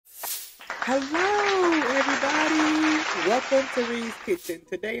Hello, everybody. Welcome to Ree's Kitchen.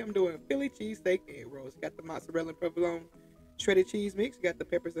 Today I'm doing Philly cheesesteak egg rolls. You got the mozzarella and provolone shredded cheese mix. You got the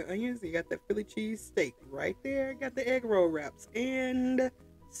peppers and onions. You got the Philly cheesesteak right there. You got the egg roll wraps and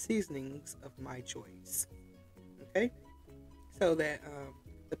seasonings of my choice. Okay, so that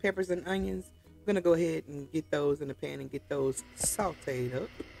the peppers and onions, I'm gonna go ahead and get those in the pan and get those sauteed up.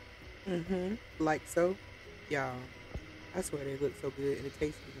 Like so, y'all. I swear they look so good and it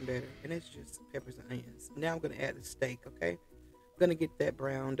tastes even better. And it's just peppers and onions. Now I'm gonna add the steak, okay? I'm gonna get that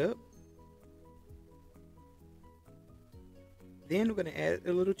browned up. Then we're gonna add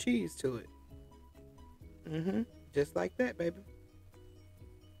a little cheese to it. Just like that, baby.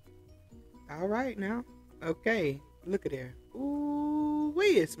 All right now. Okay. Look at there. Ooh,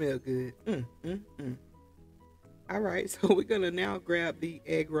 wait, it smells good. All right, so we're gonna now grab the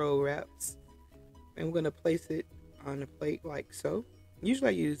egg roll wraps and we're gonna place it on the plate like so. Usually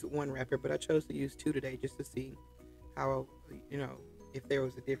I use one wrapper, but I chose to use two today just to see how, if there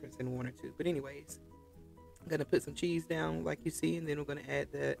was a difference in one or two. But anyways, I'm gonna put some cheese down like you see, and then we're gonna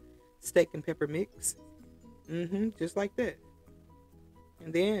add the steak and pepper mix. Just like that.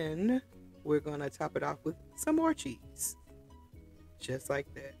 And then we're gonna top it off with some more cheese. Just like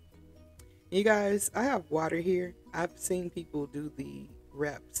that. You guys, I have water here. I've seen people do the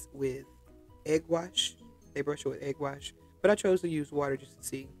wraps with egg wash. They brush it with egg wash, but I chose to use water just to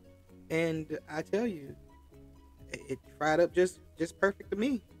see. And I tell you, it fried up just perfect to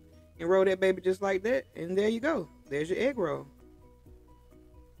me. And roll that baby just like that, and there you go. There's your egg roll.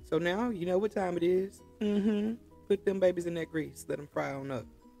 So now you know what time it is. Put them babies in that grease. Let them fry on up.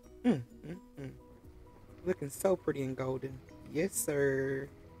 Looking so pretty and golden. Yes, sir.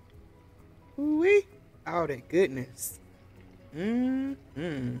 Ooh-wee. All that goodness.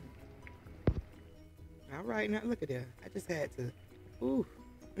 All right, now look at that. I just had to. Ooh.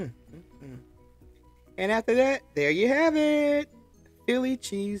 And after that, there you have it. Philly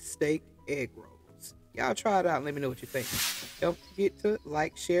cheesesteak egg rolls. Y'all try it out and let me know what you think. Don't forget to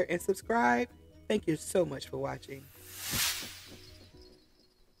like, share, and subscribe. Thank you so much for watching.